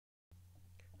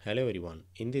Hello everyone,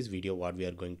 in this video what we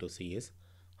are going to see is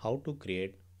how to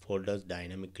create folders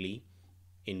dynamically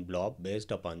in blob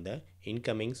based upon the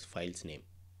incoming file's name.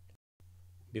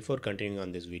 Before continuing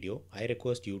on this video, I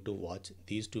request you to watch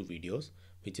these two videos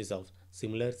which is of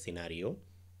similar scenario.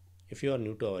 If you are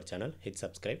new to our channel, hit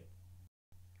subscribe.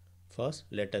 First,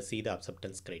 let us see the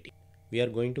acceptance criteria. We are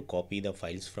going to copy the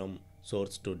files from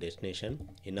source to destination.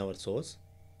 In our source,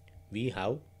 we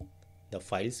have the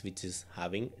files which is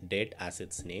having date as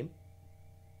its name.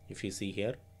 If you see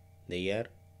here, the year,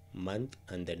 month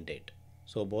and then date.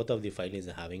 So both of the file is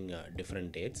having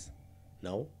different dates.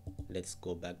 Now let's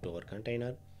go back to our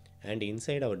container, and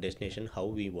inside our destination how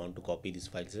we want to copy these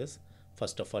files is,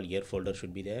 first of all, year folder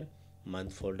should be there,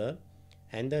 month folder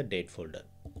and the date folder.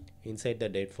 Inside the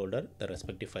date folder the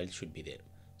respective files should be there.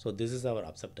 So this is our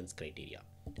acceptance criteria.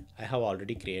 I have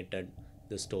already created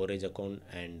the storage account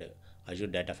and Azure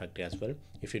Data Factory as well.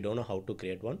 If you don't know how to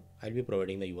create one, I'll be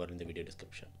providing the URL in the video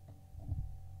description.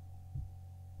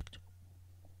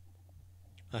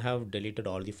 I have deleted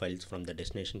all the files from the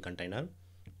destination container.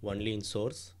 Only in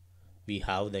source we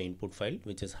have the input file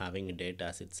which is having date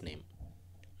as its name.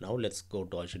 Now let's go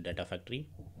to Azure Data Factory,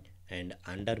 and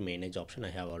under manage option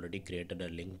I have already created a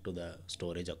link to the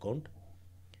storage account,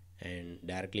 and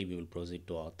directly we will proceed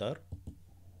to author.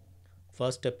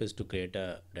 First step is to create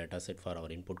a dataset for our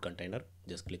input container.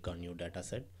 Just click on new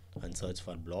dataset and search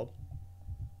for blob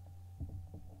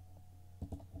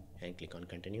and click on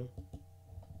continue.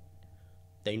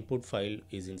 The input file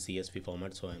is in CSV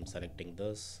format, so I am selecting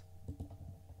this.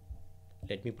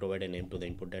 Let me provide a name to the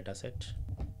input dataset,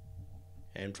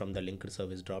 and from the linked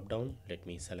service drop down let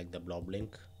me select the blob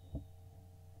link,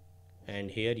 and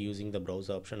here using the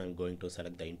browser option I'm going to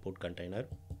select the input container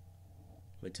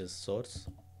which is source.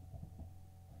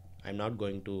 I'm not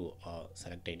going to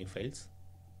select any files,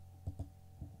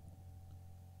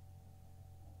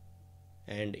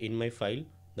 and in my file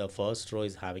the first row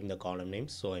is having the column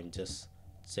names, so I'm just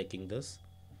checking this.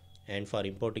 And for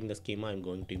importing the schema I'm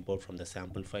going to import from the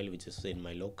sample file which is in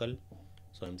my local,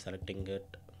 so I'm selecting it.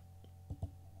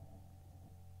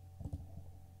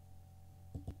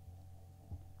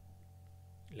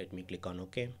 Let me click on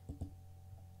OK.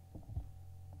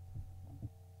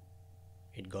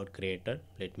 It got created.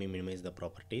 Let me minimize the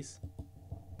properties,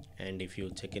 and if you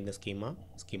check in the schema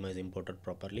is imported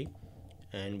properly,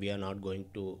 and we are not going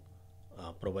to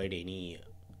provide any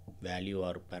value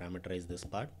or parameterize this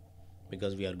part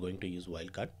because we are going to use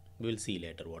wildcard. We will see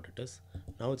later what it is.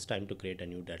 Now it's time to create a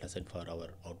new dataset for our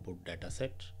output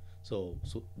dataset. So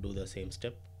do the same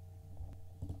step,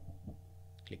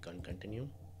 click on continue,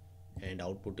 and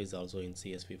output is also in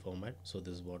CSV format, so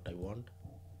this is what I want.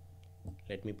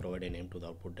 Let me provide a name to the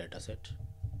output dataset,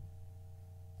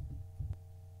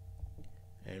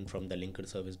 and from the linked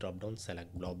service drop down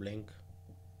select blob link.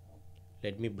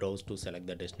 Let me browse to select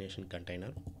the destination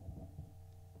container,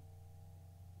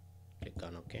 click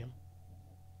on OK,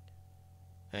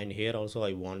 and here also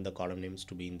I want the column names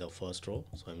to be in the first row,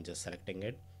 so I'm just selecting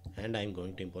it, and I'm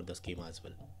going to import the schema as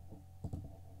well.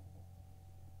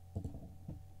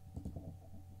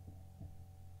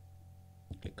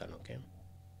 Click on OK.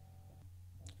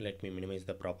 Let me minimize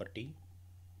the property,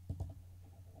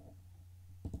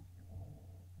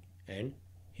 and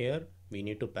here we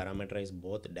need to parameterize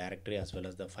both directory as well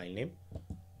as the file name,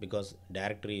 because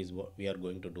directory is what we are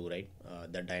going to do, right?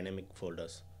 The dynamic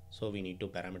folders, so we need to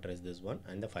parameterize this one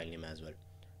and the file name as well.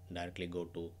 Directly go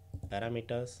to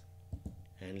parameters,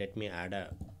 and let me add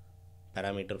a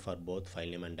parameter for both file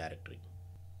name and directory.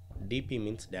 DP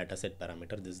means dataset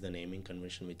parameter. This is the naming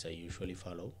convention which I usually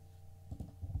follow.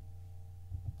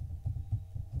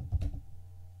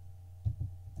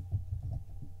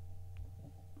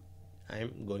 I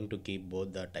am going to keep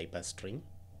both the type as string,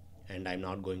 and I'm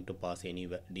not going to pass any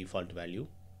default value.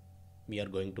 We are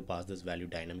going to pass this value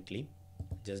dynamically.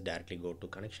 Just directly go to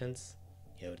connections,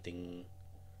 everything.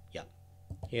 Yeah,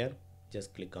 here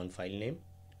just click on file name.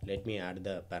 Let me add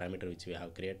the parameter which we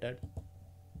have created,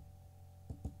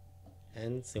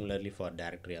 and similarly for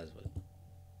directory as well.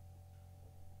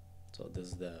 So this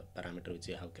is the parameter which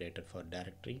we have created for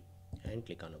directory, and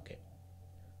click on OK.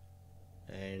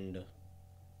 And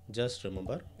just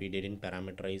remember, we didn't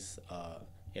parameterize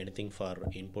anything for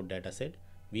input dataset.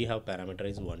 We have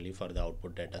parameterized only for the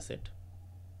output dataset.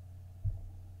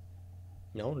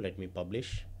 Now let me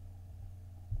publish.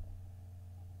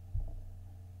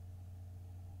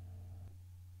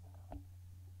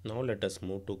 Now let us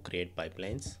move to create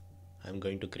pipelines. I'm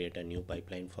going to create a new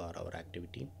pipeline for our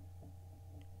activity.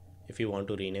 If you want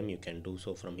to rename, you can do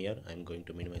so from here. I'm going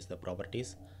to minimize the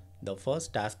properties. The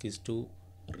first task is to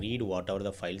read whatever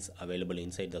the files available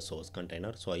inside the source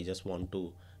container. So I just want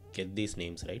to get these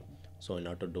names, right? So in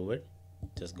order to do it,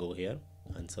 just go here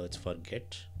and search for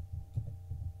get,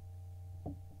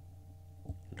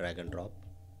 drag and drop,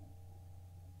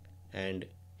 and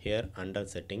here under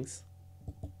settings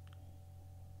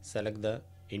select the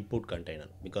input container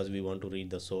because we want to read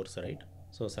the source, right?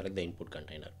 So select the input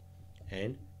container,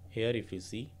 and here if you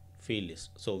see field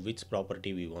list, so which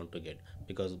property we want to get,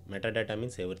 because metadata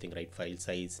means everything, right? File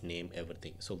size, name,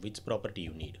 everything. So which property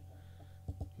you need?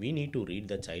 We need to read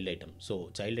the child item. So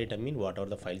child item mean what are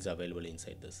the files available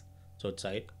inside this. So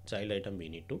child item we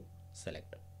need to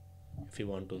select. If you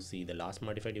want to see the last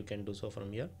modified, you can do so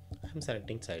from here. I'm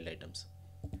selecting child items.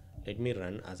 Let me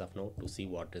run as of now to see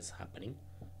what is happening.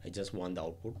 I just want the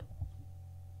output.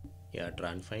 Yeah,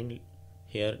 try and find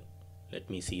here. Let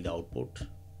me see the output.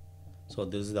 So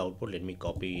this is the output. Let me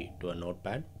copy to a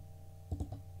notepad.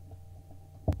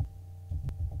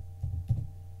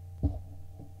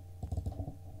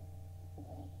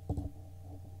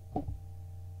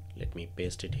 Let me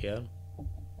paste it here.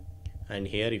 And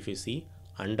here if you see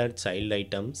under child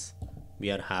items,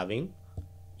 we are having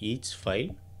each file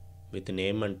with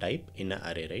name and type in an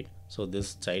array, right? So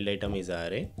this child item is an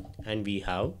array, and we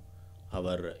have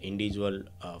our individual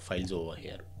files over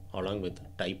here along with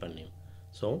type and name.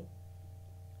 So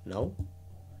now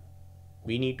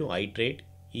we need to iterate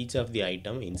each of the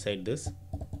item inside this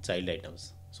child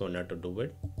items. So in order to do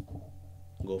it,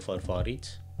 go for each,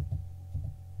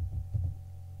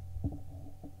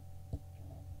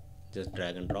 just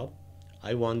drag and drop.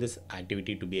 I want this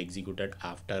activity to be executed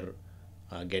after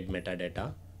get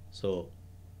metadata, so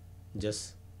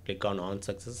just click on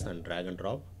success and drag and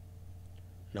drop.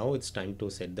 Now it's time to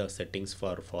set the settings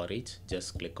for each.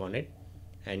 Just click on it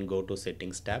and go to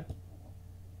settings tab.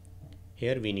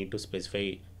 Here we need to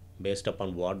specify based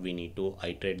upon what we need to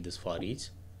iterate this for each.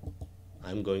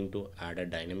 I'm going to add a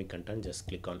dynamic content. Just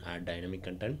click on add dynamic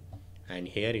content, and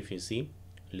here if you see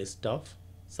list of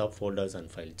subfolders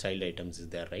and file child items is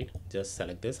there, right? Just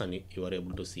select this and you are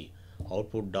able to see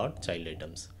output dot child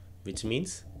items, which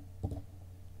means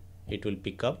it will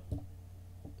pick up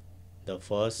the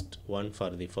first one for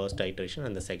the first iteration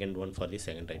and the second one for the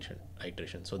second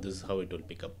iteration. So this is how it will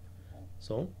pick up.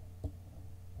 So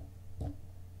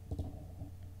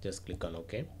just click on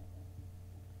OK.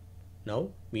 Now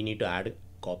we need to add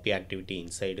copy activity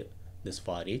inside this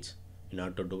for each. In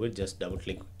order to do it, just double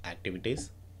click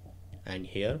activities and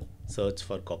here search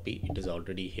for copy. It is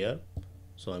already here,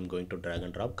 so I'm going to drag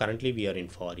and drop. Currently we are in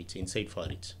for each, inside for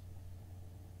each.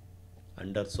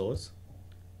 Under source,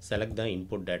 select the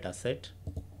input data set,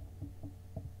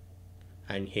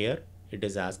 and here it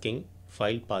is asking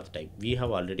file path type. We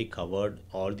have already covered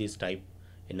all these type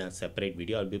in a separate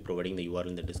video. I'll be providing the URL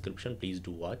in the description. Please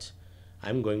do watch.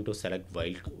 I'm going to select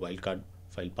wildcard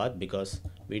file path because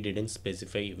we didn't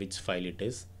specify which file it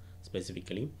is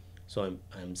specifically. So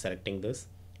I'm selecting this,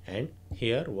 and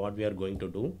here what we are going to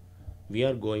do, we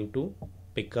are going to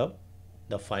pick up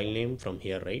the file name from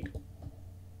here, right?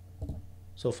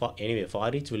 So for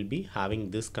each will be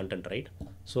having this content, right?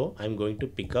 So I'm going to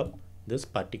pick up this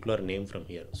particular name from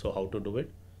here. So how to do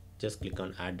it? Just click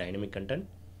on add dynamic content.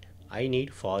 I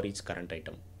need for each current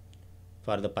item.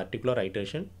 For the particular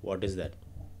iteration, what is that?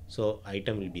 So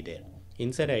item will be there.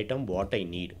 Inside item, what I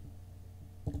need?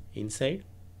 Inside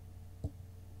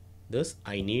this,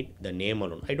 I need the name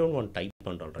alone. I don't want type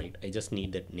and all, right? I just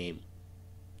need that name.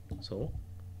 So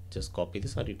just copy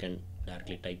this, or you can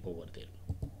directly type over there.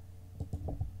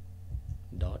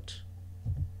 Dot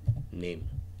name.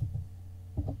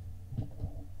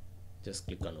 Just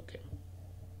click on OK,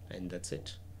 and that's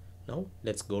it. Now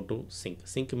let's go to sync.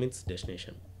 Sync means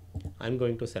destination. I'm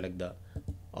going to select the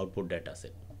output data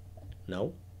set.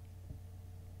 Now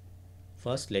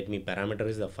first let me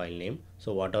parameterize the file name.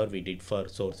 So whatever we did for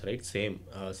source, right? Same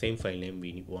file name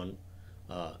we want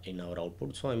in our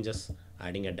output. So I'm just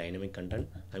adding a dynamic content.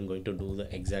 I'm going to do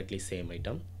the exactly same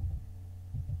item.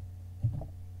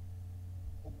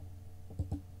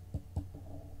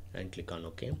 And click on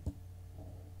OK.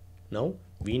 Now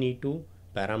we need to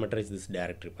parameterize this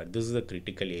directory part. This is a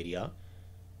critical area.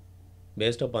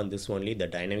 Based upon this only, the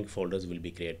dynamic folders will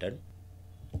be created.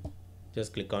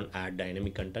 Just click on add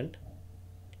dynamic content,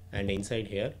 and inside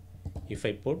here, if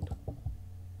I put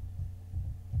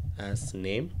as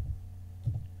name,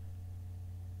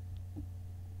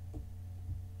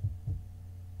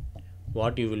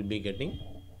 what you will be getting?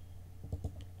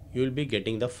 You will be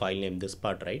getting the file name, this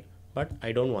part, right? But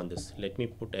I don't want this. Let me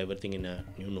put everything in a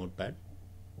new notepad.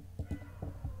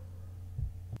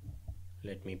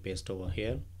 Let me paste over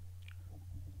here.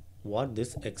 What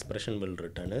this expression will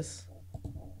return is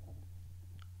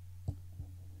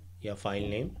a file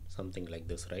name, something like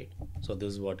this, right? So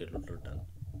this is what it will return.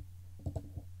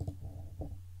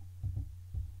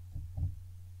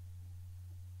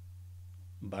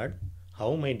 But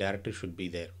how my directory should be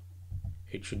there?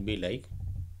 It should be like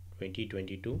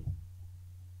 2022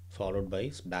 followed by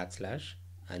backslash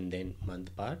and then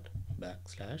month part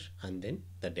backslash and then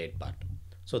the date part.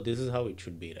 So this is how it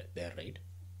should be there, right?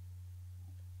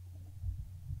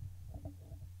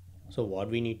 So what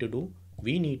we need to do,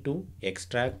 we need to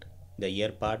extract the year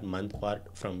part, month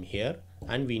part from here,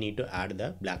 and we need to add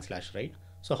the backslash, right?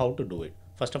 So how to do it?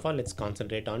 First of all, let's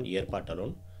concentrate on year part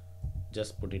alone.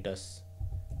 Just put it as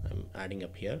I'm adding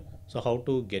up here. So how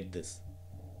to get this?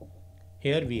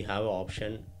 Here we have an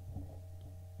option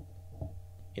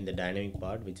in the dynamic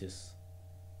part, which is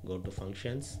go to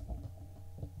functions.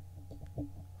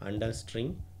 Under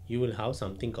string, you will have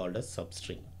something called a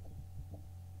substring.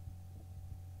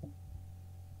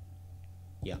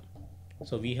 Yeah,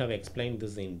 so we have explained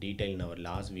this in detail in our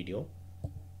last video.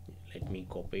 Let me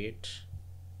copy it.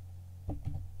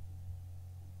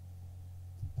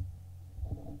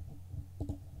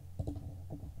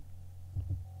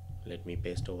 Let me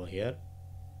paste over here.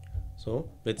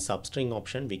 So with substring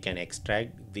option, we can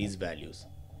extract these values.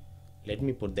 Let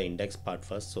me put the index part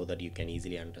first so that you can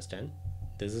easily understand.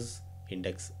 This is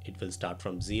index, it will start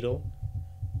from 0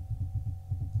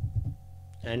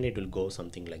 and it will go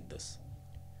something like this.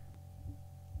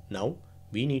 Now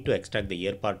we need to extract the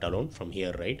year part alone from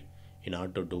here, right? In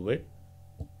order to do it,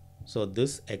 so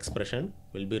this expression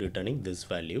will be returning this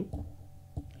value.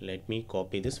 Let me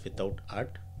copy this without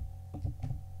at,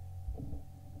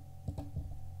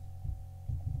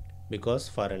 because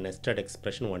for a nested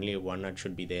expression only one at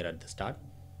should be there at the start,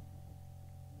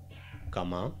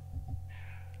 comma,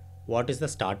 what is the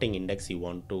starting index you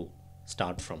want to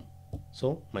start from?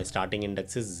 So my starting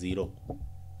index is 0,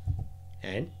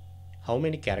 and how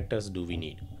many characters do we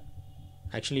need?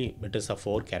 Actually it is a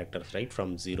 4 characters, right?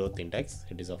 From 0th index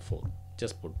it is a 4.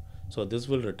 Just put, so this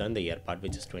will return the year part,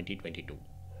 which is 2022.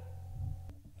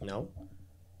 Now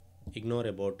ignore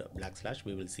about backslash,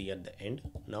 we will see at the end.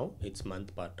 Now it's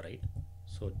month part, right?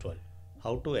 So 12.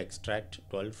 How to extract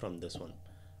 12 from this one?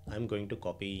 I'm going to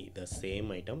copy the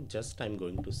same item, just I'm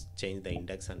going to change the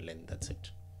index and length, that's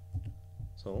it.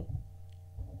 So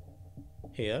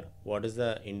here, what is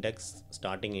the index,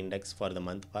 starting index for the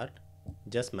month part?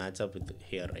 Just match up with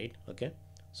here, right? Okay,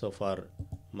 so for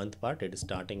month part it is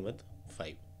starting with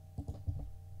 5.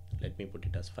 Let me put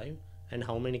it as 5. And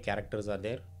how many characters are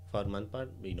there for month part?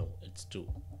 We know it's 2,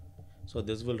 so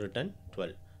this will return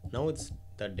 12. Now it's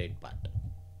the date part.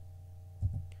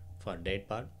 For date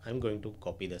part, I'm going to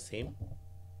copy the same,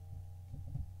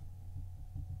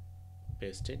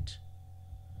 paste it.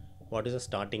 What is the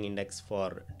starting index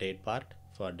for date part?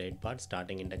 For date part,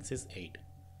 starting index is 8.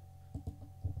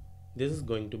 This is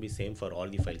going to be same for all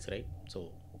the files, right?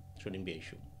 So shouldn't be an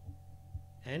issue.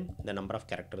 And the number of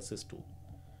characters is 2.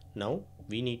 Now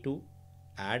we need to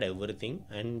add everything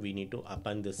and we need to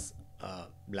append this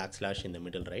backslash in the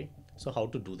middle, right? So how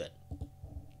to do that?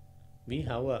 We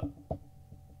have a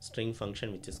string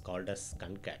function which is called as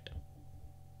concat.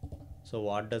 So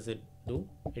what does it do?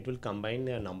 It will combine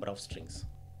the number of strings.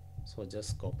 So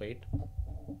just copy it.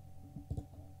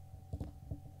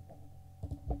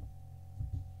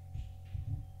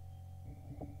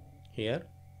 Here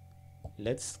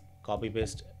let's copy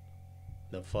paste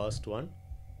the first one,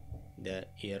 the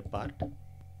year part,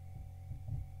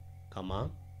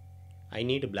 comma, I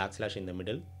need a backslash in the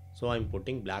middle, so I'm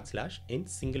putting backslash in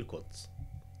single quotes,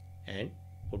 and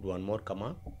put one more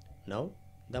comma. Now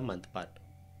the month part,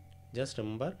 just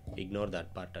remember ignore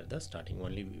that part at the starting,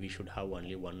 only we should have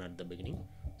only one at the beginning.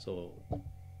 So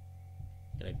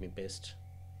let me paste,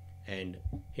 and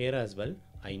here as well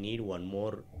I need one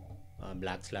more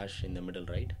backslash in the middle,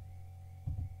 right?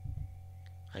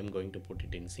 I'm going to put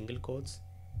it in single quotes,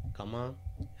 comma,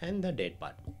 and the date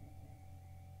part.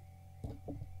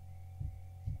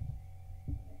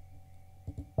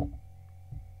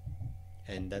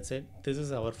 And that's it. This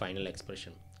is our final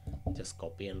expression. Just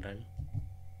copy and run.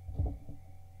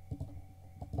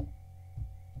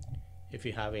 If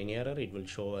you have any error, it will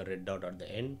show a red dot at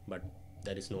the end, but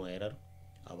there is no error.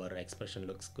 Our expression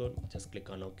looks good. Just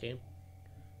click on OK.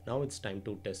 Now it's time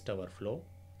to test our flow.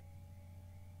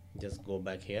 Just go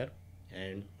back here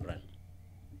and run.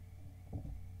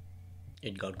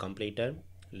 It got completed.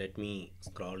 Let me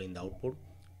scroll in the output.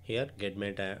 Here get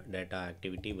metadata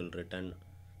activity will return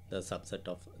the subset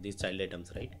of these child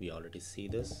items, right? We already see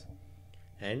this.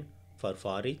 And for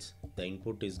each, the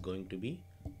input is going to be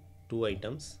 2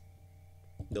 items,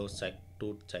 those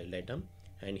 2 child item.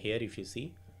 And here if you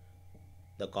see,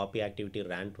 the copy activity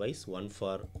ran twice, one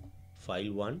for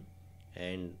file 1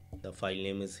 and the file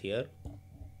name is here,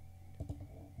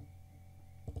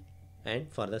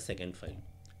 and for the second file.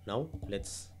 Now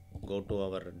let's go to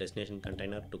our destination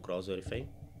container to cross verify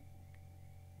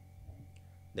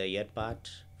the year part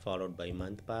followed by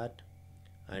month part,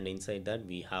 and inside that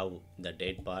we have the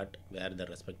date part where the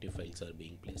respective files are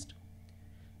being placed.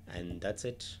 And that's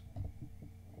it.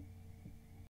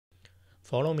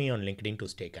 Follow me on LinkedIn to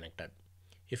stay connected.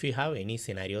 If you have any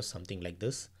scenarios something like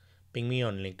this, ping me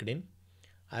on LinkedIn.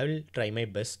 I will try my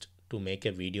best to make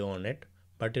a video on it,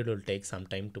 but it will take some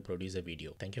time to produce a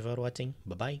video. Thank you for watching.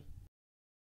 Bye bye.